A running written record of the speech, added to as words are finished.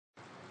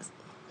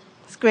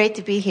great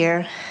to be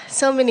here.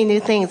 So many new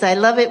things. I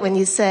love it when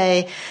you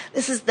say,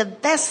 this is the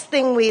best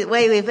thing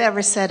way we've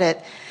ever said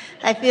it.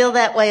 I feel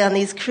that way on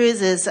these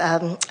cruises.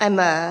 Have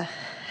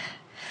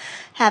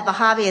a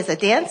hobby as a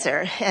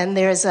dancer, and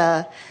there's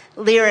a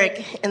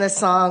lyric in a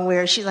song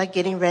where she's like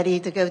getting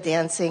ready to go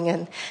dancing,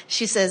 and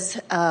she says,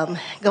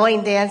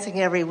 going dancing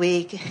every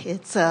week,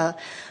 it's a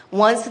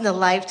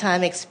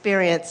once-in-a-lifetime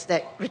experience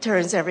that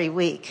returns every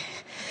week.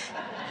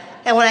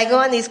 And when I go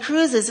on these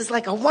cruises, it's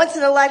like a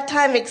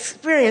once-in-a-lifetime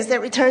experience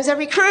that returns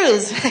every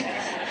cruise. So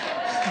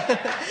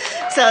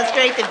it's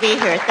great to be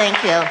here.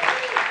 Thank you.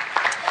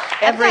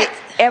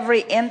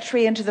 Every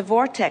entry into the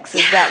vortex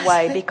is that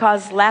way,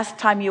 because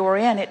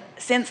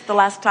since the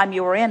last time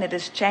you were in, it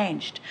has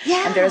changed.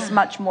 Yeah. And there's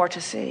much more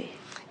to see.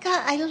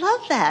 God, I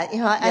love that.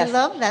 Yes. I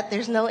love that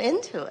there's no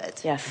end to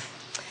it. Yes.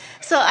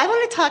 So I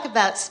want to talk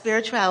about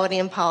spirituality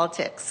and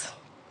politics.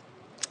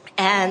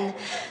 And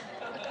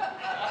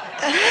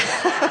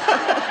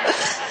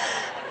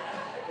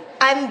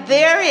I'm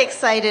very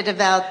excited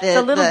about this.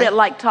 It's a little bit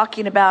like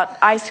talking about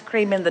ice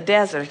cream in the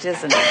desert,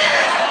 isn't it?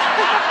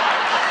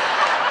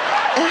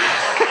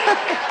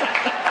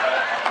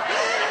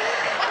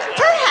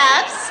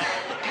 Perhaps.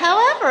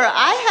 However,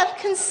 I have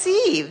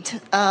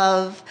conceived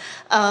of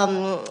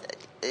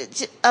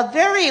a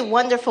very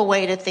wonderful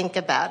way to think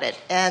about it.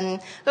 And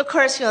of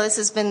course, this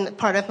has been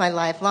part of my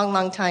life,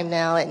 long time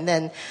now. And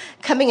then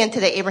coming into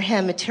the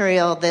Abraham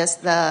material,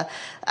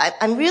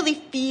 I'm really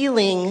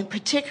feeling,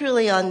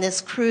 particularly on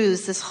this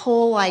cruise, this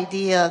whole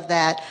idea of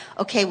that,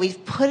 okay,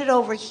 we've put it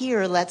over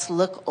here, let's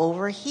look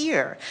over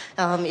here.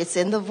 It's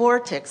in the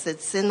vortex,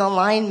 it's in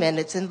alignment,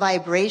 it's in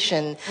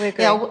vibration.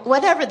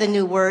 Whatever the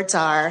new words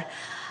are.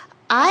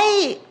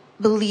 I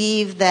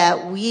believe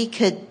that we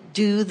could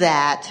do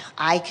that,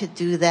 I could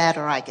do that,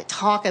 or I could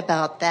talk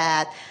about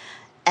that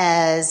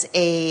as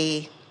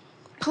a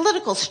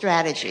political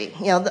strategy.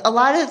 A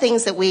lot of the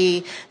things that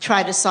we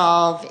try to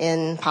solve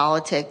in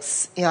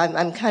politics,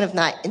 I'm kind of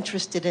not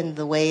interested in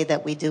the way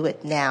that we do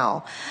it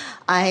now.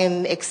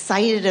 I'm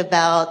excited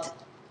about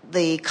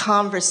the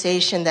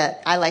conversation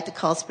that I like to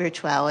call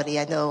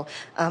spirituality. I know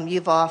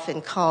you've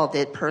often called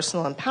it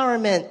personal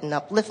empowerment and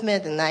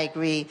upliftment, and I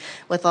agree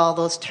with all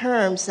those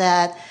terms,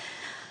 that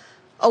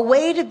a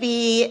way to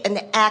be an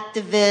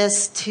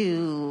activist,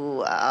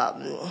 to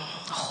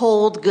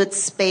hold good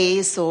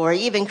space or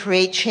even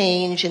create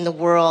change in the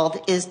world,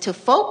 is to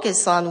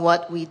focus on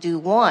what we do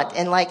want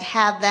and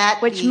have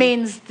that. Which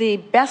means the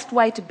best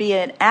way to be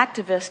an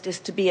activist is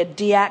to be a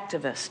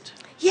deactivist.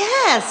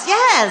 Yes.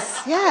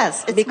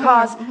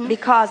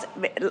 Because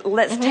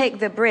let's take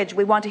the bridge.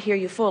 We want to hear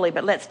you fully,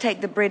 but let's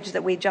take the bridge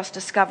that we just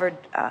discovered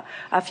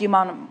a few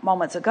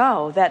moments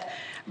ago. That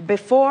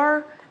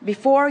before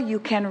you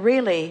can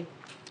really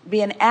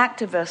be an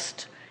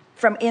activist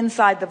from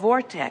inside the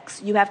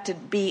vortex, you have to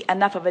be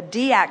enough of a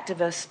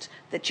deactivist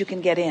that you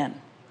can get in.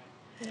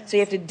 Yes. So you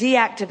have to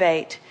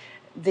deactivate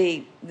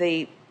the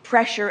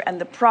pressure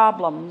and the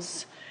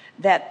problems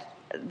that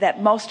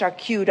most are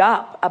queued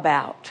up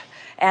about.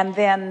 And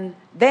then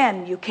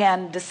you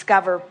can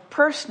discover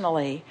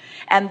personally,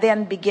 and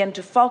then begin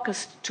to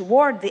focus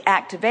toward the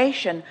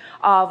activation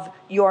of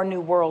your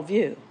new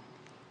worldview.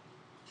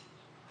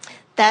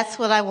 That's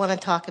what I want to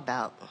talk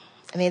about.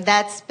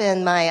 That's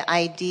been my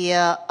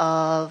idea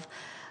of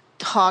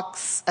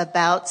talks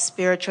about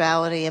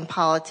spirituality and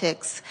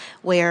politics,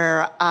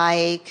 where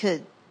I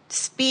could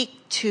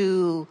speak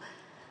to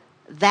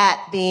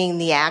that being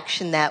the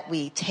action that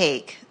we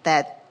take,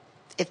 that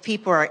if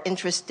people are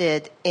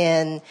interested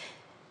in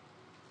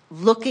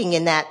looking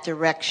in that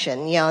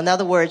direction, in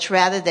other words,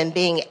 rather than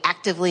being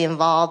actively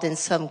involved in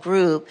some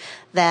group,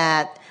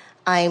 that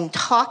I'm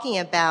talking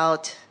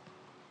about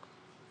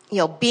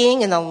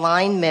being in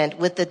alignment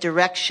with the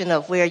direction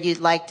of where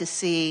you'd like to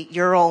see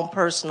your own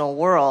personal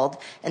world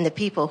and the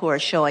people who are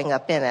showing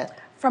up in it.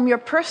 From your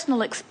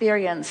personal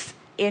experience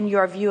in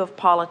your view of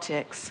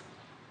politics,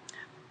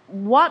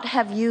 what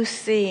have you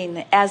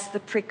seen as the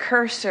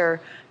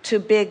precursor to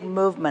big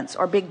movements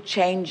or big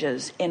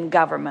changes in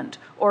government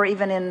or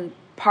even in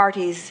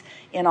parties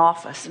in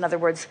office? In other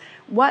words,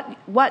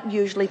 what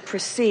usually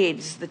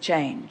precedes the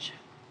change?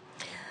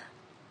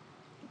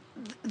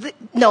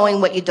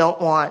 Knowing what you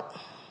don't want.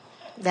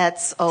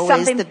 That's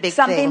always the big thing.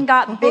 Something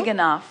got big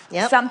enough.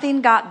 Yep.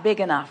 Something got big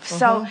enough.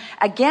 So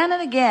again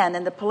and again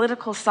in the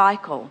political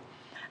cycle,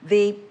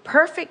 the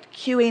perfect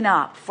queuing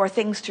up for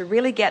things to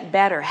really get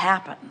better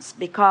happens,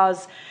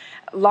 because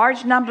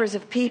large numbers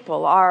of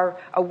people are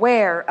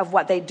aware of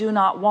what they do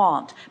not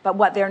want, but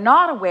what they're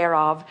not aware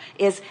of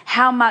is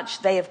how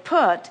much they have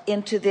put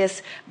into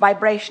this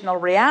vibrational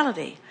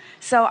reality.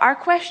 So our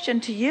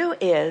question to you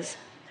is,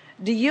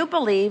 do you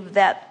believe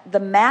that the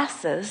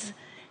masses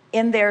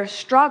in their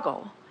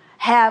struggle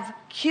have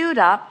queued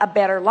up a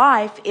better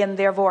life in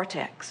their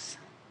vortex?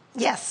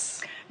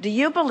 Yes. Do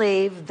you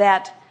believe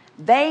that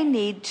they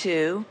need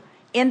to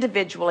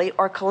individually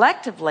or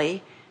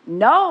collectively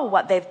know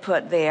what they've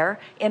put there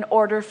in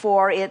order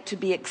for it to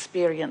be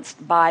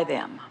experienced by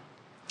them?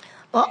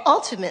 Well,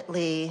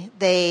 ultimately,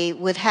 they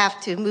would have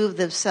to move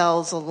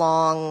themselves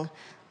along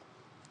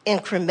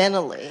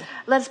incrementally.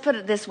 Let's put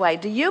it this way.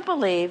 Do you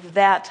believe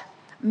that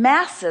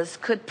masses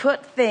could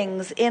put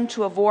things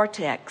into a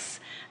vortex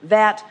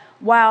that,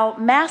 while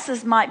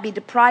masses might be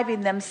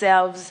depriving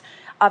themselves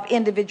of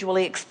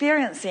individually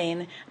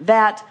experiencing,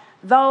 that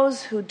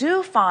those who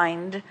do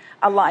find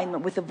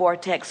alignment with the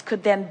vortex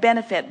could then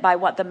benefit by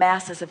what the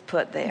masses have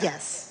put there?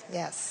 Yes,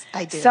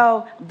 I do.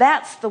 So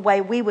that's the way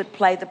we would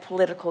play the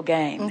political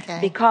game. Okay.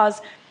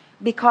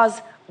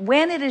 Because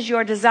when it is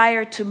your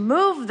desire to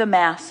move the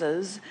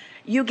masses,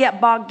 you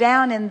get bogged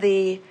down in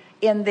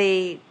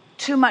the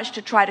too much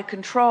to try to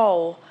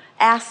control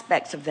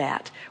aspects of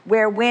that.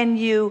 Where when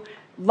you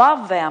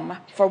love them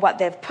for what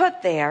they've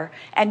put there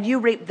and you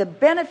reap the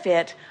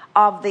benefit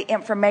of the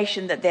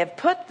information that they've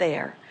put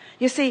there.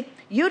 You see,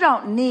 you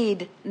don't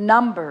need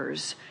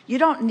numbers. You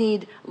don't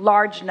need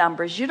large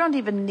numbers. You don't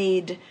even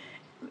need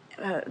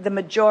the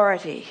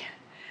majority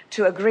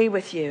to agree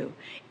with you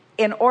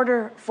in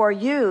order for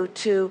you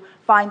to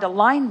find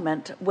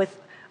alignment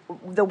with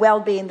the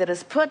well-being that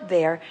is put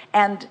there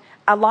and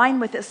align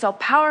with it so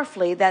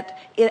powerfully that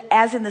it,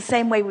 as in the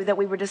same way that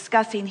we were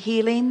discussing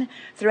healing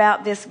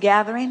throughout this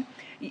gathering,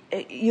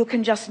 you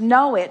can just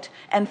know it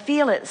and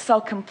feel it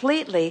so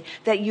completely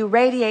that you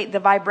radiate the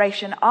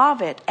vibration of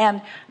it.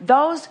 And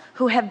those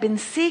who have been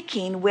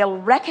seeking will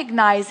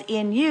recognize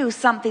in you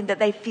something that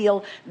they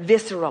feel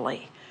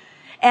viscerally.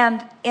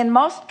 And in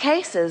most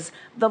cases,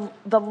 the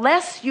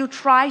less you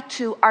try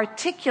to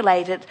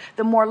articulate it,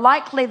 the more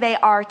likely they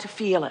are to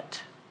feel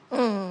it.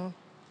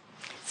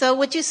 So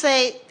would you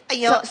say...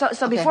 So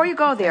okay. before you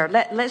go there,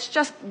 let's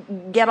just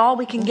get all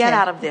we can get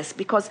out of this,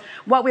 because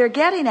what we're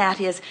getting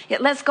at is,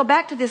 let's go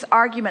back to this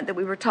argument that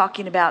we were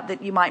talking about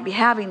that you might be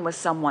having with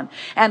someone.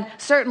 And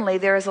certainly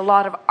there is a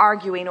lot of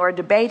arguing or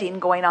debating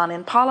going on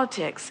in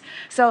politics.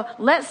 So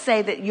let's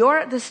say that you're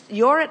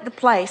at the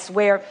place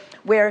where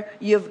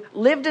you've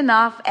lived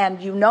enough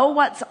and you know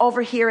what's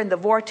over here in the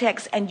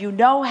vortex and you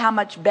know how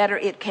much better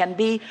it can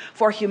be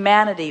for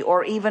humanity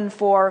or even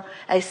for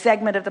a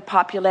segment of the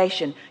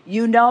population.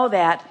 You know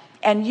that.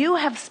 And you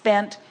have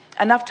spent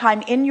enough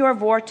time in your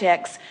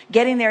vortex,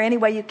 getting there any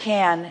way you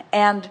can,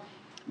 and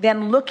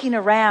then looking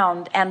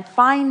around and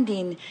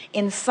finding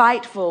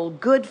insightful,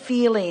 good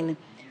feeling,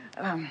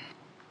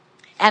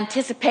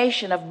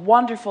 anticipation of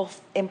wonderful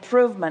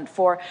improvement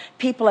for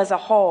people as a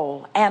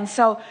whole. And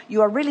so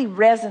you are really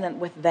resonant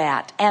with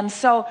that. And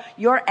so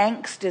your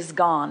angst is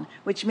gone,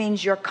 which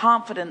means your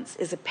confidence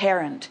is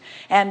apparent.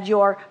 And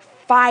your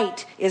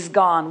fight is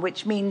gone,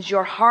 which means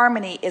your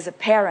harmony is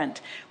apparent,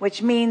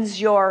 which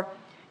means your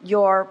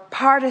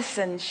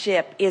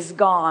partisanship is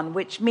gone,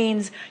 which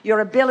means your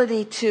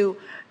ability to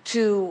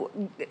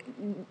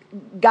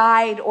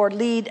guide or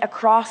lead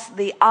across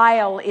the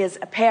aisle is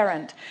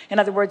apparent. In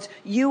other words,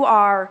 you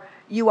are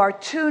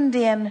tuned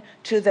in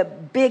to the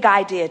big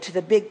idea, to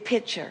the big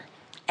picture,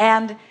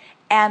 and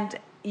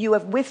you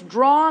have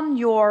withdrawn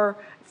your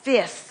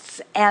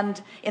fists.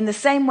 And in the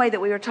same way that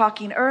we were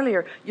talking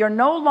earlier, you're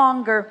no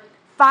longer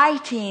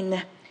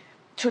fighting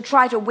to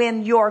try to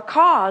win your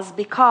cause,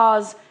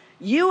 because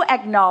you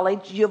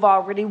acknowledge you've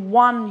already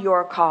won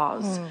your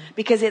cause,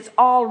 because it's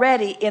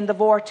already in the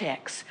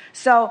vortex.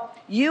 So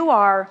you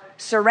are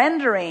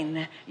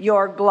surrendering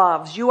your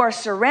gloves. You are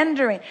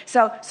surrendering.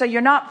 So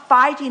you're not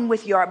fighting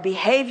with your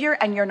behavior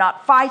and you're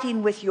not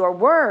fighting with your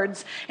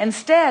words.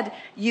 Instead,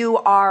 you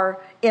are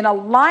in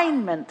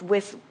alignment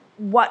with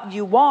what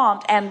you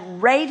want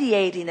and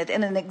radiating it.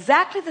 And in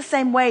exactly the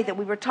same way that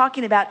we were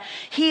talking about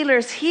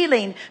healers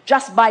healing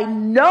just by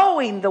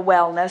knowing the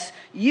wellness,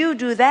 you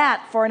do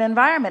that for an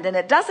environment. And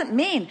it doesn't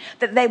mean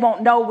that they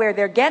won't know where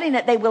they're getting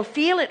it. They will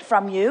feel it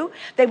from you.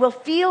 They will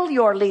feel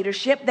your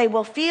leadership. They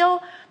will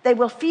feel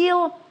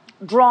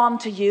drawn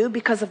to you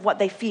because of what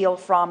they feel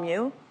from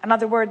you. In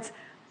other words,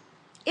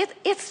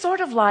 it's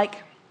sort of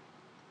like,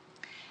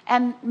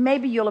 and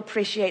maybe you'll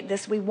appreciate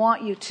this, we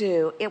want you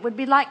to, it would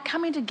be like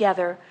coming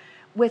together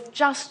with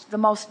just the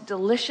most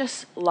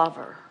delicious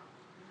lover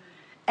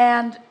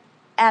and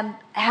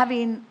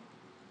having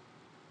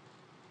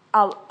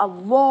a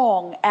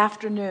long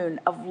afternoon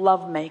of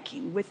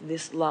lovemaking with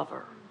this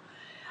lover.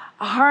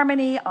 A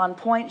harmony on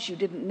points you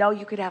didn't know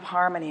you could have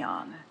harmony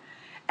on.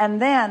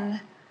 And then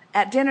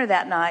at dinner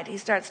that night, he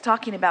starts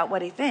talking about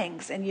what he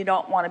thinks, and you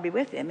don't want to be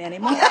with him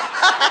anymore.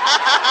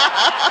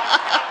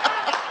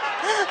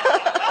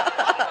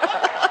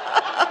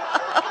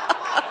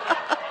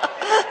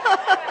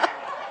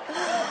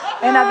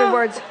 In other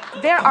words,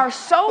 there are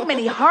so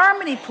many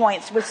harmony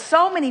points with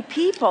so many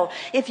people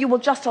if you will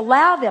just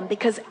allow them,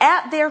 because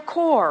at their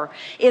core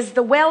is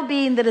the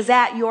well-being that is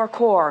at your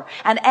core.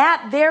 And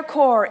at their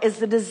core is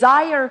the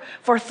desire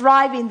for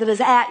thriving that is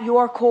at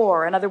your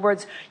core. In other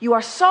words, you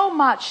are so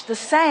much the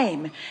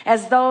same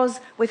as those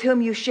with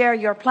whom you share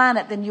your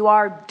planet, then you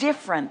are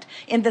different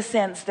in the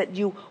sense that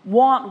you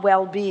want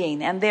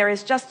well-being. And there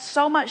is just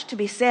so much to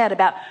be said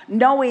about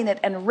knowing it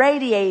and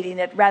radiating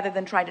it rather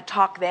than trying to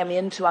talk them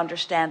into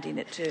understanding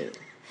it too.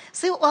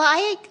 So, well,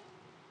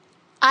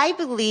 I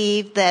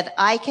believe that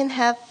I can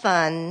have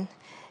fun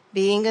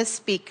being a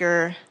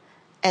speaker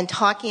and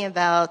talking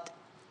about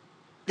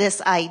this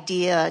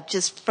idea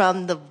just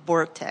from the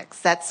vortex.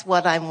 That's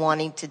what I'm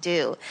wanting to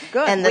do.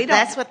 Good. And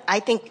that's what I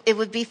think it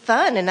would be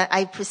fun, and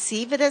I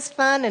perceive it as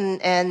fun,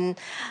 and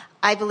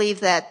I believe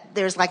that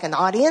there's like an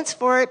audience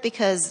for it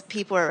because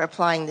people are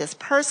applying this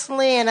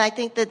personally, and I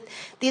think that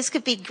these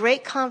could be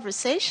great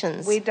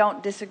conversations. We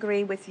don't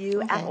disagree with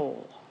you at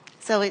all.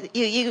 So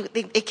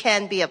it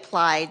can be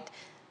applied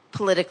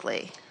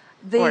politically.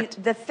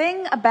 The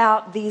thing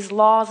about these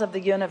laws of the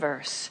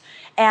universe,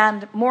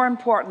 and more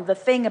important, the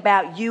thing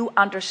about you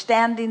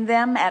understanding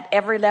them at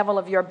every level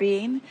of your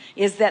being,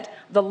 is that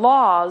the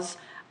laws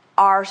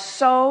are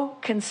so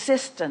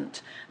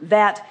consistent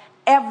that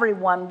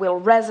everyone will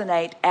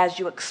resonate as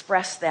you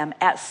express them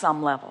at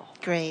some level.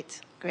 Great.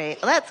 Well,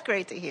 that's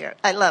great to hear.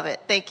 I love it.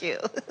 Thank you.